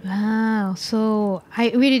interesting. Wow. So I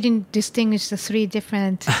really didn't distinguish the three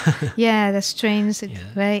different, the strains,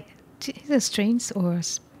 right? The strains or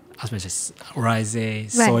Aspergillus oryzae,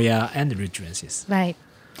 soya, and luchuensis. right?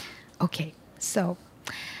 Okay. So,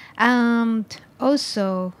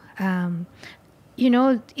 also,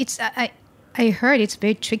 it's I heard it's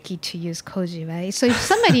very tricky to use koji, right? So if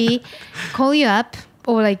somebody call you up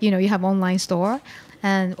or like you have online store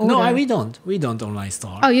and order. No, we don't. We don't online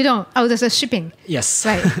store. Oh, you don't. Oh, there's a shipping. Yes.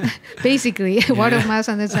 Right. Basically, word of mouth,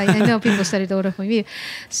 and it's like I know people started order from you.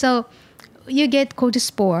 So you get koji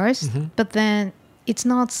spores, but then it's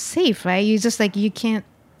not safe, right? You just like you can't.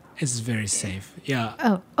 It's very safe.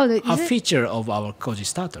 Yeah. A feature of our koji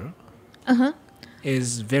starter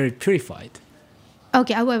is very purified.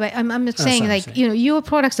 Okay, wait. I'm not saying like your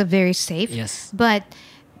products are very safe. Yes. But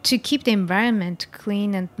to keep the environment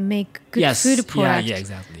clean and make good food products. Yeah,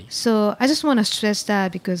 exactly. So I just want to stress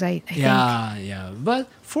that because I think. Yeah. But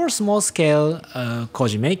for small scale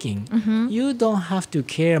koji making, you don't have to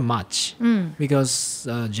care much because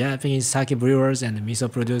Japanese sake brewers and miso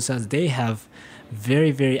producers, they have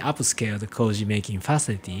very, very upscale koji making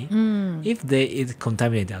facility. If it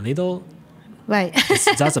contaminated a little, right.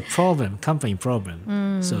 that's a problem, company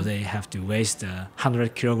problem. So they have to waste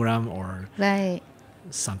 100 kilogram or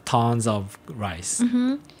some tons of rice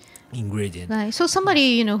ingredient. Right. So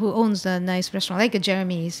somebody who owns a nice restaurant like a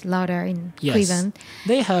Jeremy's Lauder in Cleveland.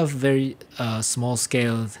 They have very small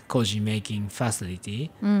scale koji making facility.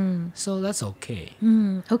 So that's okay.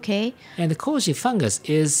 Okay. And the koji fungus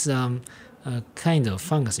is a kind of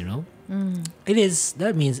fungus,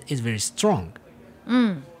 That means it's very strong.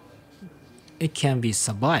 It can be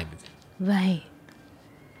survived Right.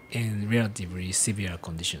 in relatively severe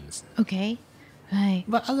conditions. Okay. Right.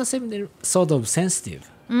 But at the same time, they're sort of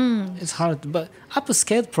sensitive. It's hard. But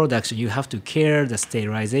upscale production, you have to care the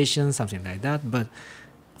sterilization, something like that. But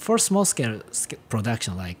for small scale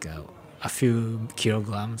production, like a few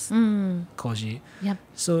kilograms koji,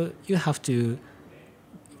 so you have to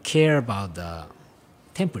care about the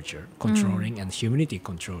temperature controlling and humidity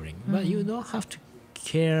controlling. But you don't have to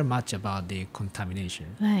care much about the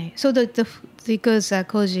contamination. Right. So because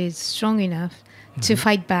koji is strong enough to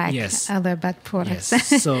fight back other bad products.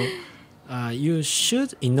 Yes. So you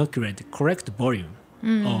should inoculate the correct volume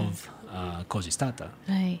of koji starter.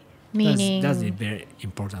 Right. Meaning that's a very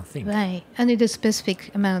important thing. Right. And it is a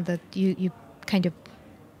specific amount that you kind of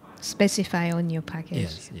specify on your package.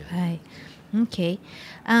 Yes. Yeah. Right. Okay.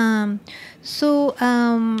 So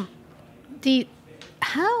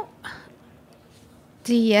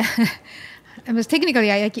I was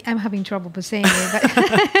technically I'm having trouble with saying it, but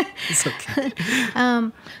it's okay.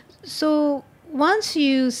 So once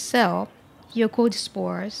you sell your koji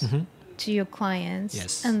spores to your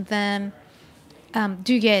clients, and then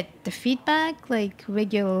do you get the feedback like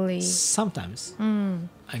regularly? Sometimes.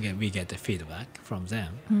 Again, we get the feedback from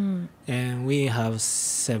them, and we have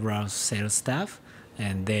several sales staff,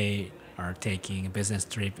 and they are taking a business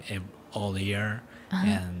trip all year,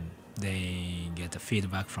 and they get the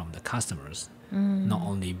feedback from the customers, not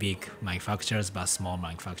only big manufacturers but small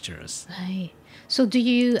manufacturers. Right. So do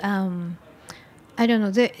you? I don't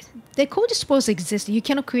know. The koji spores exist. You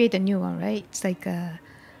cannot create a new one, right? It's like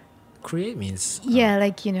create means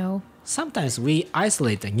Sometimes we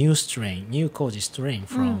isolate a new koji strain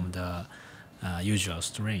from the usual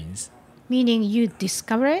strains. Meaning you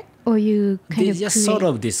discover it, or you kind of just sort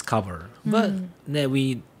of discover, but then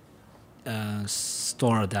we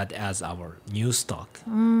store that as our new stock.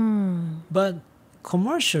 But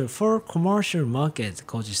for commercial market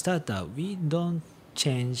koji starter, we don't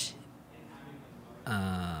change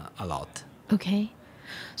a lot. Okay,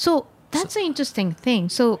 so that's an interesting thing.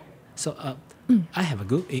 So I have a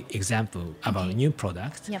good example about a new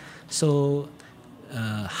product. Yep. So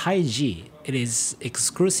Haiji, it is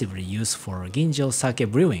exclusively used for Ginjo sake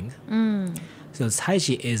brewing. So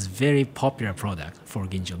Haiji is very popular product for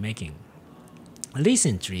Ginjo making.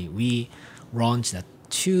 Recently, we launched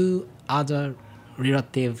two other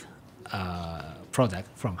relative product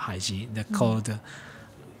from Haiji. They're called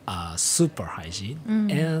Super Haiji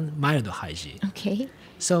and Mild Haiji. Okay.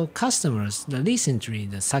 So customers, recently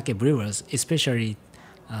the sake brewers, especially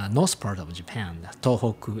north part of Japan, the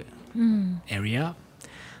Tohoku area,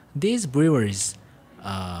 these breweries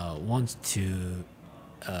want to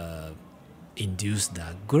induce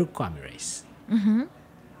the glucoamylase.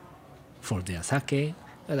 for their sake.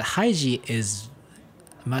 The Haiji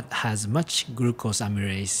has much glucose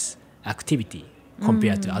amylase activity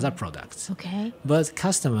compared to other products. Okay. But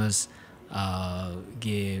customers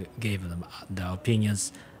gave them the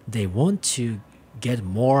opinions they want to get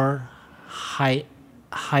more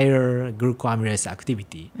higher glucoamylase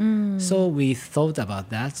activity. So we thought about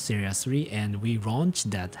that seriously, and we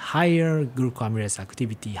launched that higher glucoamylase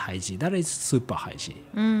activity Haiji. That is super Haiji.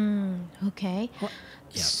 Okay.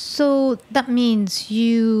 Yeah. So that means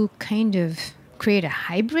you kind of create a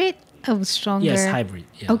hybrid of stronger. Yes, hybrid.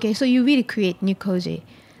 Yeah. Okay, so you really create new koji.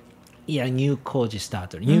 Yeah, new koji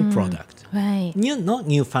starter, new product. Right. Not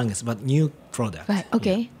new fungus, but new product. Right.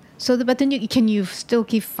 Okay. So, but then can you still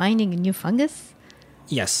keep finding a new fungus?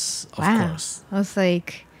 Yes, of Wow. course. I was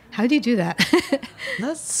like, how do you do that?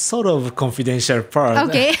 That's sort of confidential part.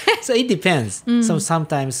 Okay. So it depends. So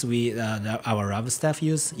sometimes our lab staff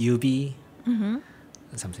use UV,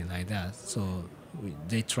 something like that. So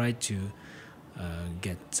they try to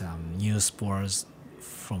get new spores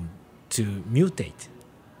to mutate.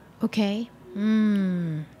 Okay.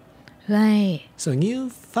 Right. So new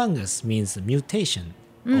fungus means mutation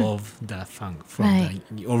of the fungus from Right.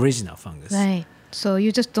 the original fungus. Right. So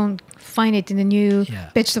you just don't find it in a new Yeah.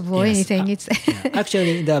 vegetable or Yes. anything. It's Yeah.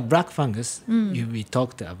 Actually, the black fungus, we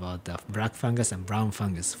talked about the black fungus and brown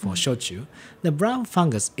fungus for shochu. The brown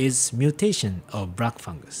fungus is mutation of black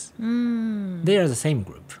fungus. They are the same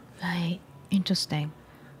group. right. Interesting.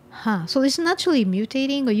 Huh. So it's naturally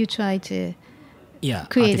mutating, or you try to Yeah,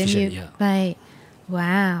 create a artificial, new. yeah. Right.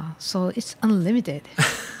 Wow. So it's unlimited.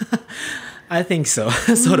 I think so,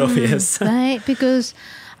 sort of, yes. Right. Because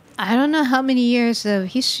I don't know how many years of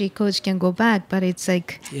history Koji can go back, but it's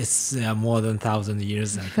like, It's more than 1,000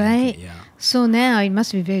 years, I think. right? Yeah. So now it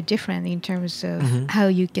must be very different in terms of how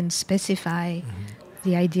you can specify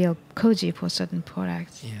the ideal Koji for certain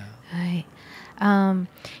products. Yeah. Right.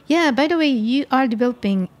 Yeah, by the way, you are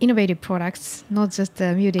developing innovative products, not just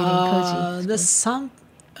mutating Koji. There's some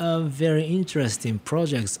very interesting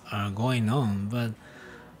projects are going on, but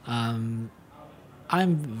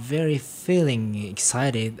I'm very feeling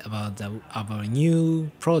excited about our new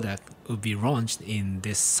product will be launched in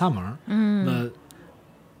this summer, but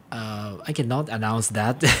I cannot announce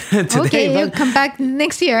that today. Okay, you'll But come back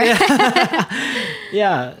next year.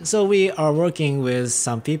 yeah, so we are working with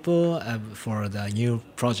some people for the new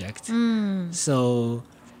project. So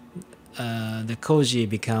the koji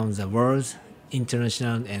becomes a world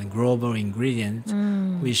international and global ingredient.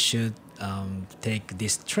 We should take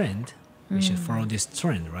this trend. We should follow this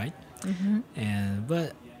trend, right?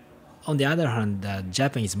 But on the other hand, the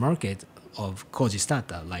Japanese market of koji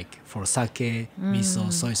starter, like for sake, miso,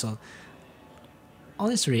 soy sauce,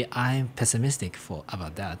 honestly, I'm pessimistic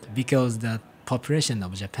about that because the population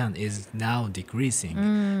of Japan is now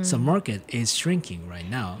decreasing. So market is shrinking right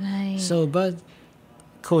now. Right. So, but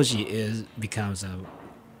koji becomes a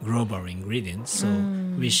global ingredient, so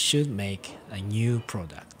we should make a new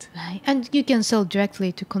product. Right. And you can sell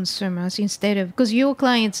directly to consumers instead of, because your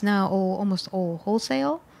clients now are almost all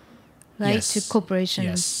wholesale, right? Yes. To corporations.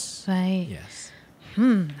 Yes. Right. Yes.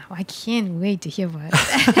 I can't wait to hear about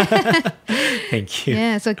it. Thank you.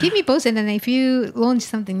 Yeah. So keep me posted, and if you launch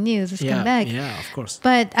something new, just come back. Yeah, of course.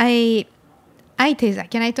 But I taste that.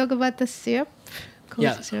 Can I talk about the syrup? Koji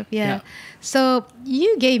Yeah. syrup. Yeah. Yeah. So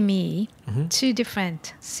you gave me two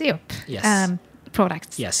different syrup Yes.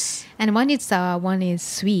 products. Yes. And one is sour, one is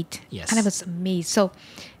sweet. Yes. And I was amazed. So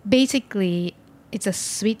basically, it's a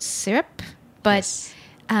sweet syrup, but Yes.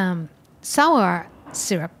 sour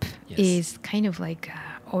syrup Yes. is kind of like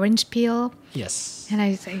orange peel. Yes. And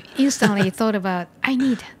I instantly thought about, I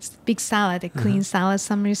need a big salad, a clean salad,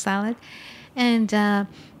 summer salad. And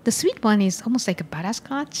the sweet one is almost like a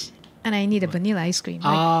butterscotch. And I need a vanilla ice cream.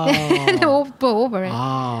 Like, and pour over it.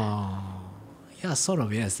 Yeah, sort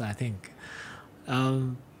of, yes, I think.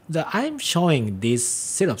 I'm showing these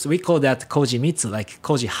syrups. We call that koji mitsu, like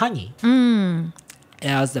koji honey,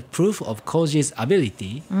 as the proof of koji's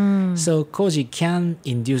ability. So koji can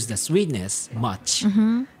induce the sweetness much,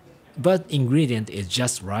 but ingredient is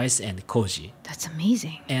just rice and koji. That's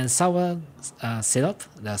amazing. And sour syrup,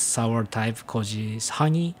 the sour type koji's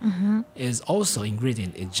honey, is also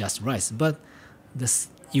ingredient is just rice. But this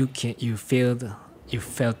you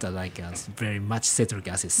felt like a very much citric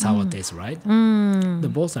acid sour taste, right? The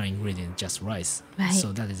both are ingredient just rice. Right.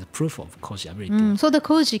 So that is a proof of koji ability. So the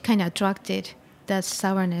koji kind of attracted that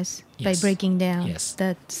sourness by Yes. breaking down Yes.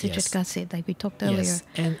 that citric Yes. acid like we talked earlier. Yes,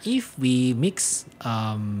 and if we mix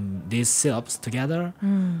these syrups together,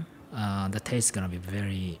 the taste is gonna be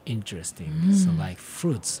very interesting. So like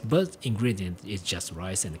fruits, but ingredient is just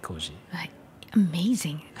rice and koji. Right.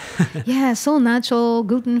 Amazing. Yeah, so natural,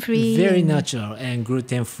 gluten-free. Very and- natural and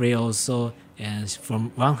gluten-free also, and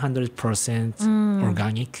from 100%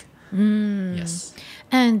 organic. Yes.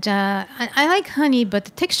 And I like honey, but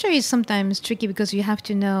the texture is sometimes tricky because you have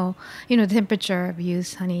to know, the temperature of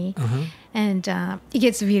used honey. And it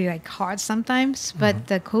gets really like hard sometimes. But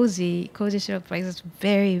the koji syrup is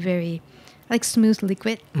very, very like smooth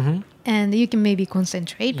liquid. And you can maybe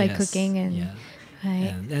concentrate by Yes, cooking. And yeah.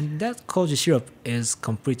 right. And that koji syrup is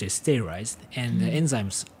completely sterilized, and the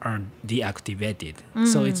enzymes are deactivated,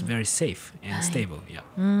 so it's very safe and stable. Yeah.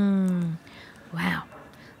 Wow.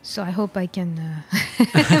 So I hope I can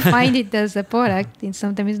find it as a product in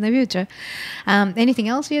sometime in the future. Anything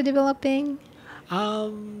else you're developing?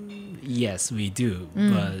 Yes, we do,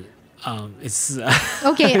 but it's.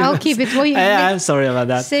 Okay, I'll keep it. Well, I'm sorry about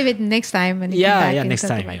that. save it next time. And you come Yeah, back yeah, and next talk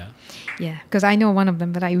time. about it. Yeah. Yeah, because I know one of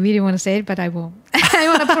them, but I really want to say it, but I won't. I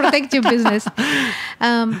want to protect your business.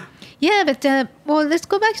 Yeah, but well, let's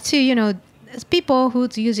go back to people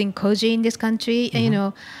who's using koji in this country.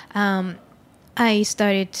 I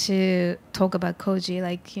started to talk about koji,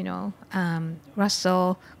 like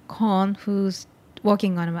Russell Kohn, who's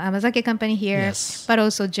working on an Amazake company here, Yes. but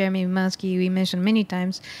also Jeremy Mansky, we mentioned many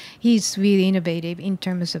times. He's really innovative in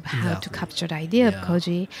terms of how to Exactly. capture the idea of Yeah.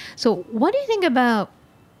 koji. So what do you think about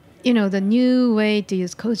the new way to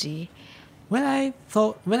use koji? When I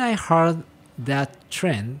heard that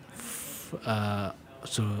trend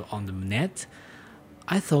so on the net,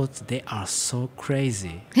 I thought they are so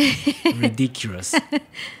crazy, ridiculous.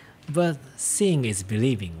 But seeing is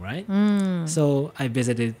believing, right? So I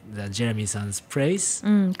visited the Jeremy-san's place.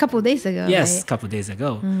 A couple of days ago. Yes, a right? couple days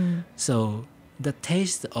ago. So the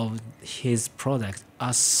taste of his products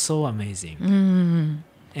are so amazing.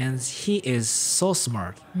 And he is so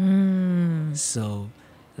smart. So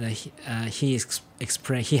he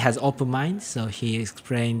has open mind. So he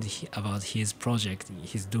explained about his project,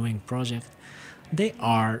 his doing project. They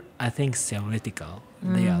are, I think, theoretical.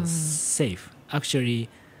 They are safe. Actually,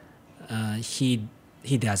 he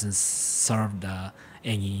doesn't serve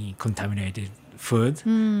any contaminated food,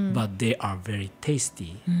 but they are very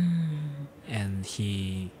tasty, and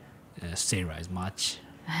he sterilized much.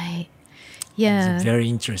 Right. It's Yeah. a very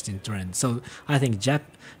interesting trend. So I think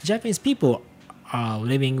Japanese people are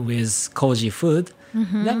living with koji food.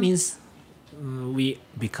 That means we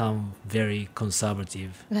become very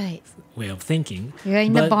conservative Right. way of thinking. You're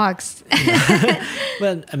in the But- box.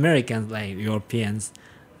 But Americans, like Europeans,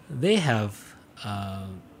 they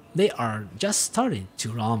are just starting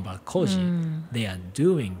to learn about koji. They are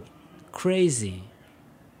doing crazy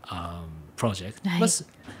project. Right. But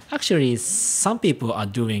actually, some people are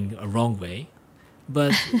doing a wrong way.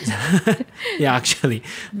 But yeah, actually,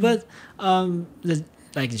 but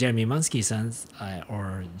like Jeremy Mansky-san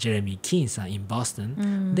or Jeremy Keane-san in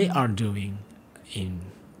Boston, they are doing in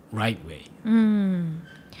right way.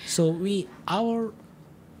 So we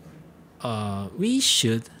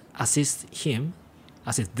should assist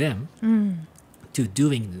them to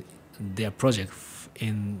doing their project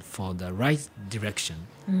for the right direction.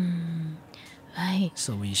 Right.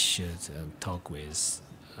 So we should talk with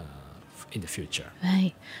in the future.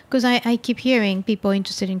 Right. Because I keep hearing people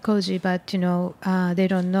interested in koji, but they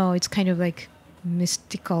don't know. It's kind of like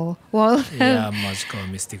mystical world. Yeah, magical,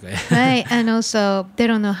 mystical. Right. And also they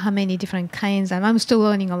don't know how many different kinds. I'm still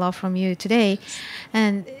learning a lot from you today.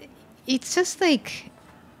 And it's just like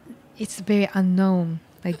it's very unknown.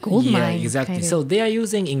 Like gold Yeah, mine. exactly. kind of. So they are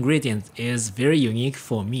using ingredients is very unique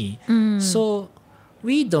for me. So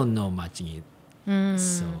we don't know much in it.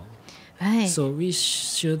 right. So we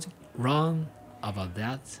should learn about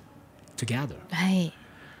that together. Right.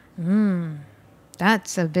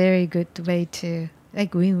 That's a very good way to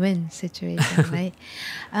like win-win situation, right?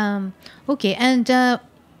 Okay, and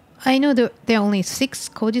I know there are only 6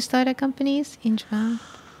 koji starter companies in Japan.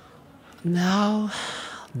 Now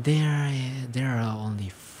there are only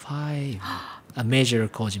 5 a major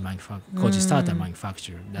koji starter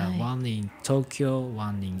manufacturer. The Right. one in Tokyo,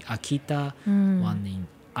 one in Akita, one in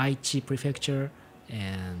Aichi Prefecture,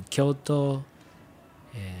 and Kyoto,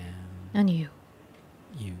 and And you.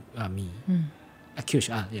 me.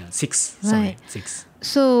 Kyushu, 6. Sorry, Right. 6.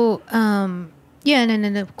 So, yeah, and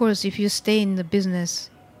then of course, if you stay in the business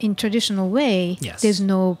in traditional way, Yes. there's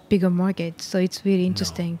no bigger market. So it's really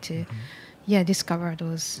interesting to, discover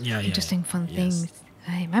those Yeah, interesting, fun yes. things.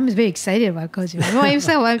 I'm very excited about koji.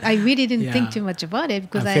 Myself, I really didn't think Yeah. too much about it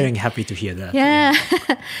because I'm feeling happy to hear that. Yeah.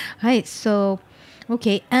 Right. So,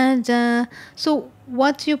 okay. And so,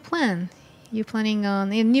 what's your plan? You planning on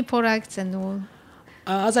new products and all?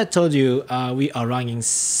 As I told you, we are running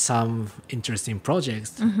some interesting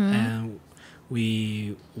projects, and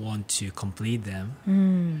we want to complete them.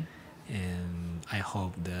 And I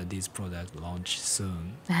hope that this product launch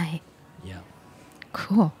soon. はい。 Yeah.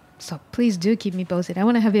 Cool. So please do keep me posted. I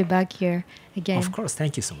want to have you back here again. Of course.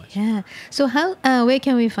 Thank you so much. Yeah. So where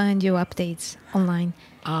can we find your updates online?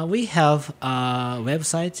 We have a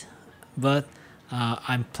website, but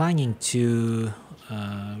I'm planning to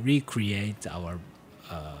recreate our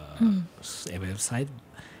website.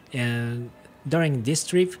 And during this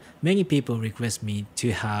trip, many people request me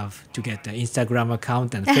to get the Instagram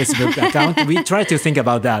account and Facebook account. We try to think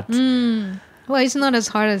about that. Well, it's not as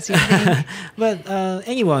hard as you think. But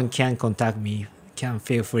anyone can contact me, can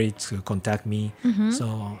feel free to contact me.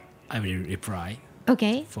 So I will reply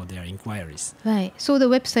Okay. for their inquiries. Right. So the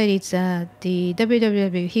website is the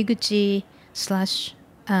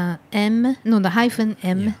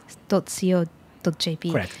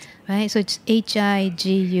www.higuchi/m.co.jp. Correct. Right. So it's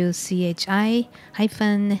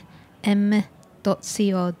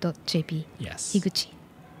higuchi-m.co.jp. Yes. Higuchi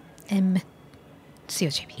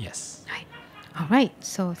m.co.jp. Yes. Right. All right.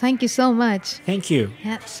 So thank you so much. Thank you.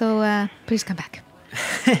 Yeah. So please come back.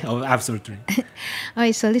 Oh, absolutely. All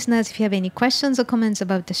right, so listeners, if you have any questions or comments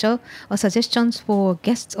about the show or suggestions for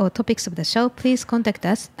guests or topics of the show, please contact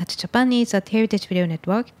us at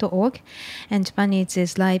japaneats@heritageradionetwork.org. And Japan Eats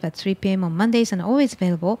is live at 3 p.m. on Mondays and always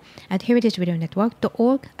available at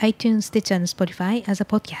heritageradionetwork.org, iTunes, Stitcher, and Spotify as a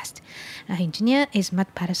podcast. Our engineer is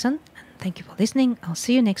Matt Patterson. Thank you for listening. I'll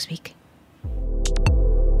see you next week.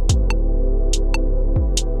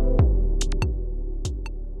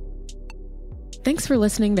 Thanks for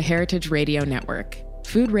listening to Heritage Radio Network,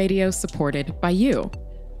 food radio supported by you.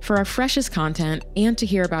 For our freshest content and to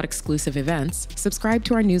hear about exclusive events, subscribe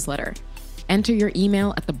to our newsletter. Enter your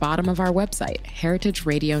email at the bottom of our website,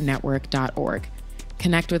 heritageradionetwork.org.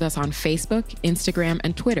 Connect with us on Facebook, Instagram,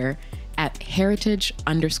 and Twitter at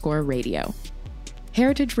heritage_radio.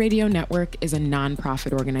 Heritage Radio Network is a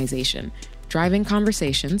nonprofit organization driving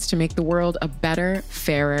conversations to make the world a better,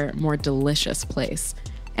 fairer, more delicious place.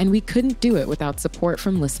 And we couldn't do it without support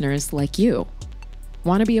from listeners like you.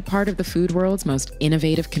 Want to be a part of the food world's most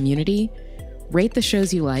innovative community? Rate the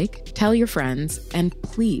shows you like, tell your friends, and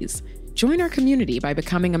please join our community by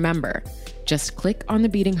becoming a member. Just click on the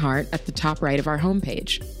beating heart at the top right of our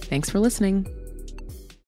homepage. Thanks for listening.